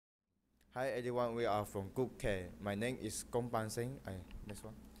Hi everyone, we are from Group K. My name is Gongban Singh. Next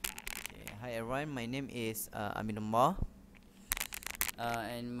one. Okay. Hi everyone, my name is AMINULLAH.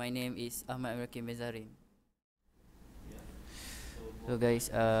 And my name is AHMAD ZAHRIN. So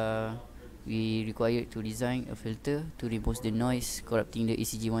guys, we required to design a filter to remove the noise corrupting the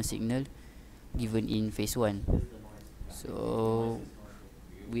ECG1 signal given in phase 1. So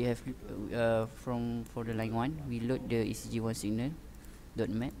we have for the line 1, we load the ECG1 signal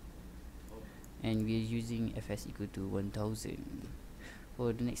 .mat and we are using fs equal to 1000.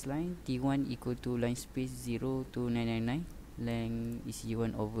 For the next line, T1 equal to line space 0 to 999 length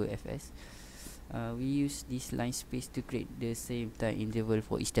ECG1 over fs. We use this line space to create the same time interval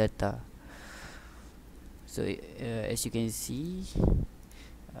for each data. So as you can see,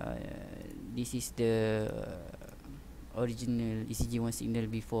 this is the original ECG1 signal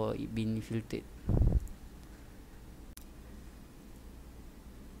before it being filtered.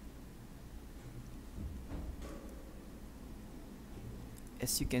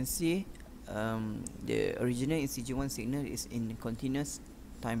 As you can see, the original ECG1 signal is in continuous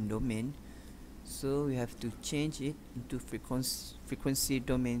time domain, so we have to change it into frequency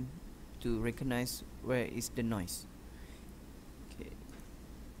domain to recognize where is the noise. Okay.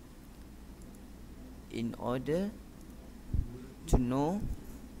 In order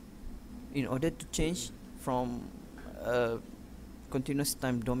to change from continuous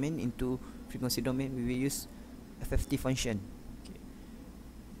time domain into frequency domain, we will use FFT function.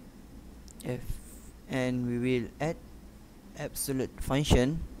 And we will add absolute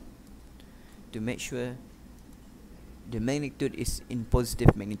function to make sure the magnitude is in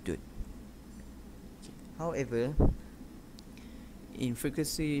positive magnitude. However, in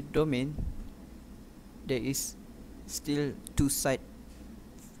frequency domain there is still two-sided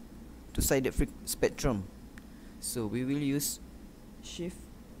spectrum, so we will use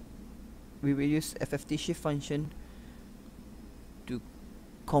FFT shift function to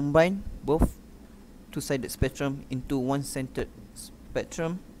combine both two-sided spectrum into one-centered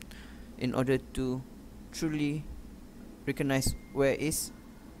spectrum in order to truly recognize where is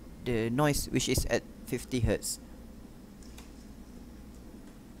the noise which is at 50 Hz.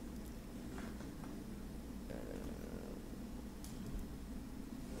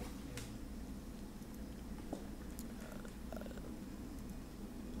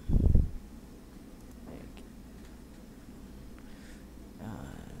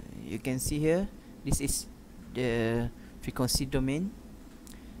 You can see here, this is the frequency domain,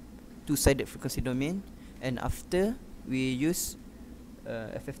 two-sided frequency domain, and after we use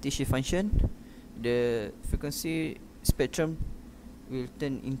FFT shift function, the frequency spectrum will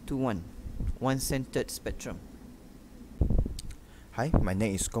turn into one-centered spectrum. Hi, my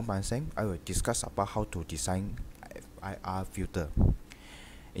name is Gongban Singh. I will discuss about how to design FIR filter.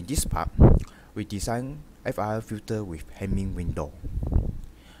 In this part, we design FIR filter with Hamming window.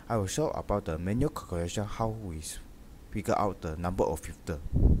 I will show about the manual calculation how we figure out the number of filter.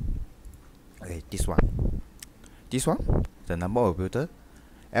 Okay, this one, the number of filter,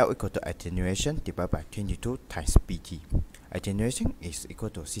 L equal to attenuation divided by 22 times PT. Attenuation is equal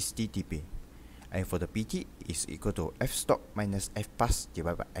to 60 dB, and for the PT is equal to f stop minus f pass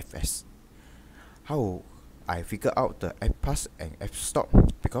divided by fs. How I figure out the f pass and f stop?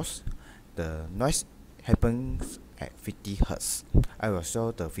 Because the noise happens at 50 Hz. I will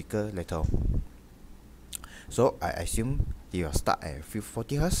show the figure later. So I assume they will start at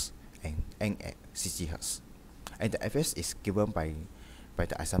 40 Hz and end at 60 Hz. And the fs is given by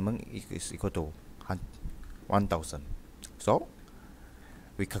the assignment is equal to 1000. So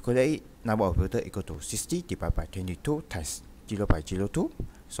we calculate number of filter equal to 60 divided by 22 times 0 by 0.02.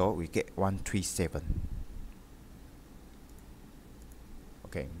 So we get 137.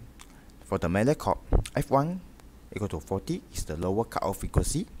 Okay. For the Matlab code, f1 equal to 40 is the lower cutoff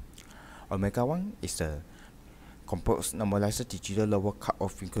frequency. Omega 1 is the composed normalized digital lower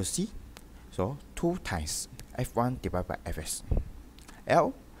cutoff frequency. So 2 times f1 divided by fs.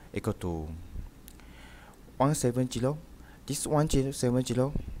 L equal to 170. This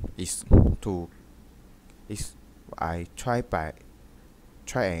 170 is I try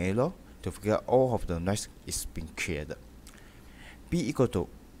and error to figure all of the noise is being cleared. B equal to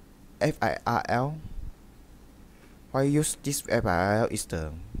FIRL. Why use this FIRL is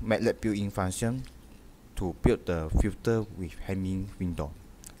the Matlab built-in function to build the filter with Hamming window.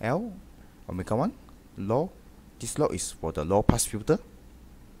 L omega 1 low. This low is for the low pass filter,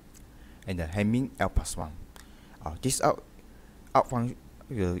 and the Hamming L plus 1.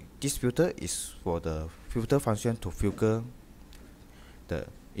 This filter is for the filter function to filter the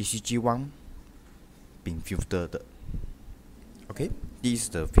ECG1 being filtered. Okay, this is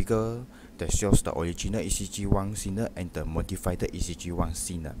the figure that shows the original ECG1 signal and the modified ECG1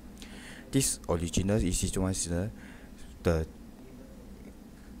 signal. This original ECG1 signal, the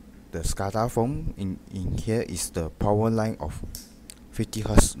SCADA form in here is the power line of 50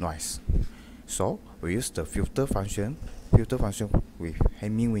 Hz noise. So we use the filter function with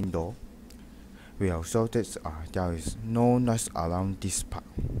Hamming window. We also that there is no noise around this part,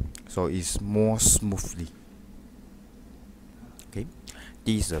 so it's more smoothly. Okay,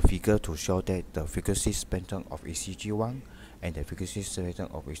 this is a figure to show that the frequency spectrum of ECG1 and the frequency spectrum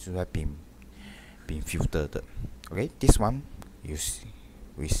of ECG2 have been filtered. Okay, this one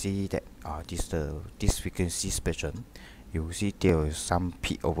we see that this frequency spectrum. You see there is some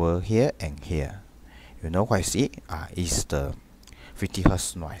peak over here and here. You know what I see? Is the 50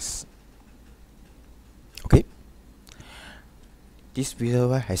 Hz noise. Okay, this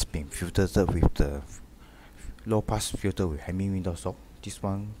filter has been filtered with the low pass filter with Hamming window, so this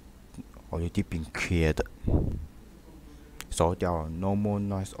one already been cleared, so there are no more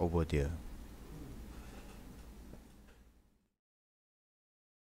noise over there.